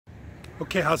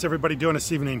Okay, how's everybody doing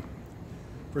this evening?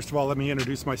 First of all, let me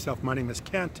introduce myself. My name is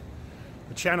Kent.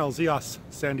 The channel is EOS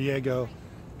San Diego,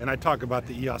 and I talk about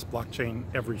the EOS blockchain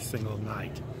every single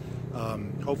night.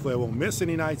 Hopefully I won't miss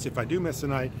any nights. If I do miss a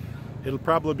night, it'll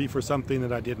probably be for something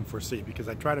that I didn't foresee, because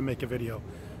I try to make a video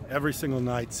every single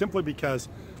night simply because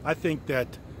I think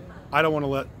that I don't want to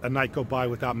let a night go by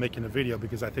without making a video,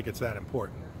 because I think it's that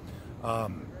important.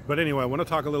 But anyway, I want to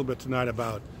talk a little bit tonight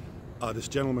about this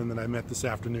gentleman that I met this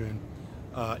afternoon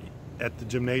at the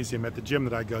gymnasium, at the gym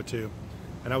that I go to.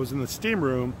 And I was in the steam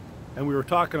room and we were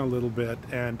talking a little bit,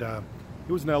 and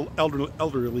he was an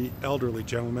elderly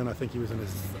gentleman. I think he was in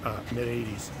his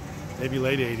mid-80s, maybe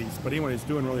late 80s, but anyway, he's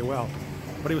doing really well.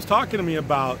 But he was talking to me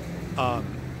about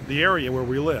the area where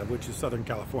we live, which is Southern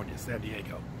California, San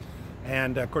Diego.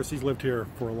 And of course he's lived here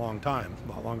for a long time,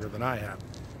 a lot longer than I have.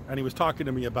 And he was talking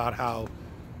to me about how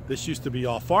this used to be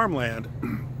all farmland,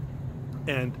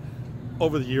 and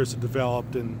over the years it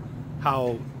developed, and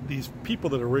how these people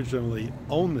that originally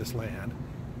owned this land,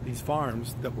 these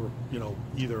farms that were,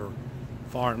 either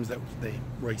farms that they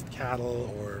raised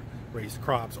cattle or raised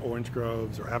crops, orange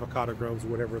groves or avocado groves, or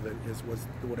whatever that was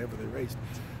whatever they raised,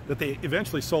 that they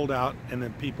eventually sold out, and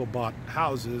then people bought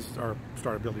houses or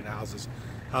started building houses,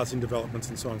 housing developments,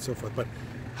 and so on and so forth. But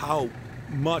how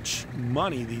much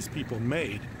money these people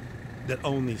made that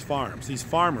own these farms, these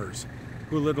farmers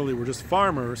who literally were just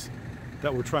farmers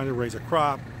that were trying to raise a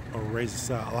crop or raise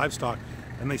livestock,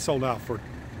 and they sold out for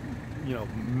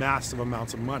massive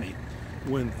amounts of money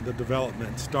when the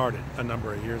development started a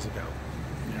number of years ago.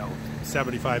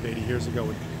 75, 80 years ago,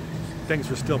 when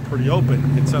things were still pretty open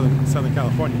in Southern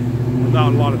California.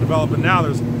 Not a lot of development. Now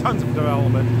there's tons of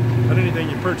development, and anything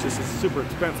you purchase is super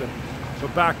expensive.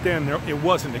 But back then it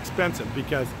wasn't expensive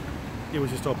because it was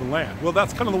just open land. Well,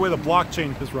 that's kind of the way the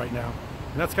blockchain is right now,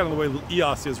 and that's kind of the way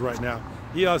EOS is right now.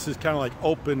 EOS is kind of like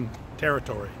open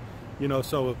territory,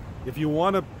 so if you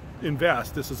want to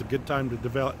invest, this is a good time to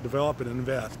develop and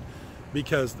invest,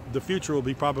 because the future will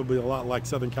be probably a lot like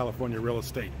Southern California real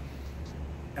estate.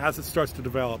 As it starts to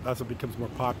develop, as it becomes more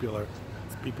popular,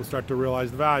 as people start to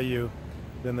realize the value,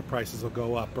 then the prices will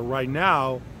go up. But right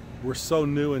now, we're so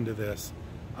new into this.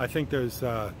 I think there's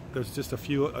just a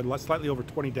few, slightly over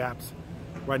 20 dApps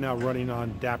right now running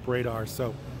on dApp radar.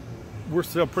 So we're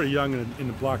still pretty young in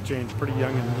the blockchain, pretty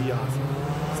young in EOS.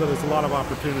 So there's a lot of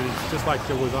opportunities, just like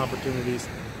there was opportunities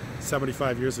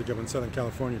 75 years ago in Southern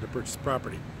California to purchase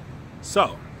property.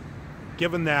 So,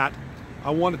 given that,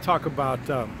 I want to talk about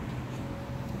a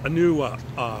new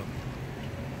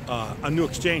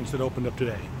exchange that opened up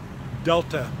today,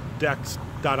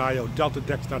 DeltaDex.io,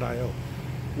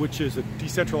 which is a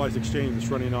decentralized exchange that's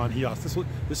running on EOS.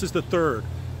 This is the third.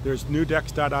 There's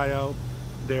NewDex.io,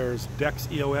 there's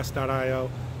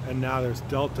DexEOS.io, and now there's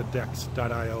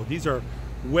DeltaDex.io. These are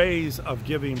ways of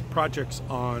giving projects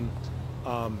on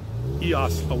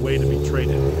EOS a way to be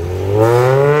traded.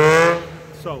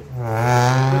 So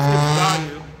this gives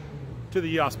value to the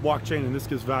EOS blockchain, and this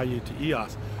gives value to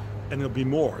EOS, and there'll be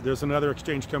more. There's another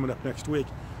exchange coming up next week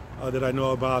that I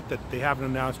know about that they haven't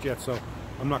announced yet, so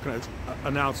I'm not going to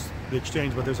announce the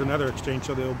exchange, but there's another exchange,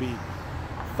 so there'll be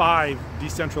 5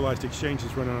 decentralized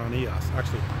exchanges running on EOS.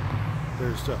 Actually,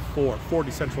 there's 4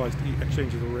 decentralized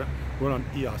exchanges that run on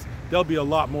EOS. There'll be a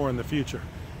lot more in the future.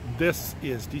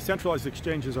 Decentralized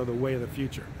exchanges are the way of the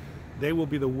future. They will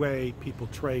be the way people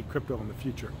trade crypto in the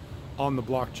future, on the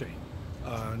blockchain,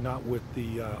 not with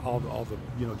the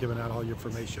giving out all your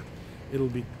information. It'll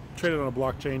be traded on a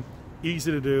blockchain,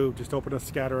 easy to do. Just open a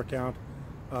Scatter account,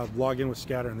 log in with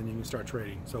Scatter, and then you can start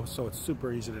trading. So it's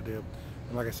super easy to do.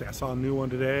 And like I say, I saw a new one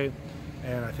today,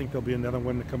 and I think there'll be another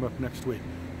one to come up next week.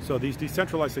 So these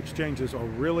decentralized exchanges are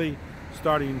really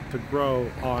starting to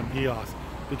grow on EOS,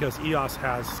 because EOS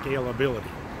has scalability,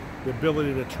 the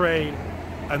ability to trade,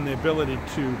 and the ability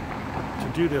to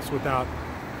do this without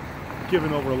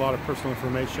giving over a lot of personal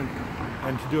information,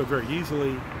 and to do it very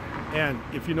easily. And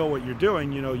if you know what you're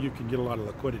doing, you can get a lot of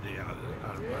liquidity out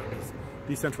of these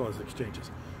decentralized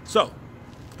exchanges. So,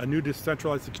 a new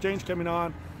decentralized exchange coming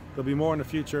on. There'll be more in the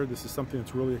future. This is something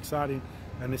that's really exciting,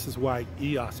 and this is why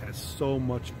EOS has so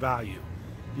much value,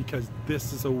 because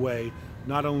this is a way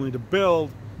not only to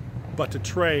build, but to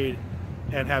trade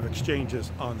and have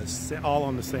exchanges all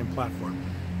on the same platform.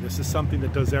 This is something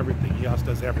that does everything. EOS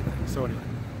does everything. So anyway,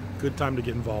 good time to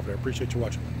get involved. I appreciate you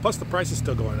watching. Plus the price is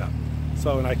still going up.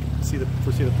 So, and I can foresee the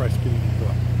price continuing to go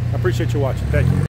up. I appreciate you watching. Thank you.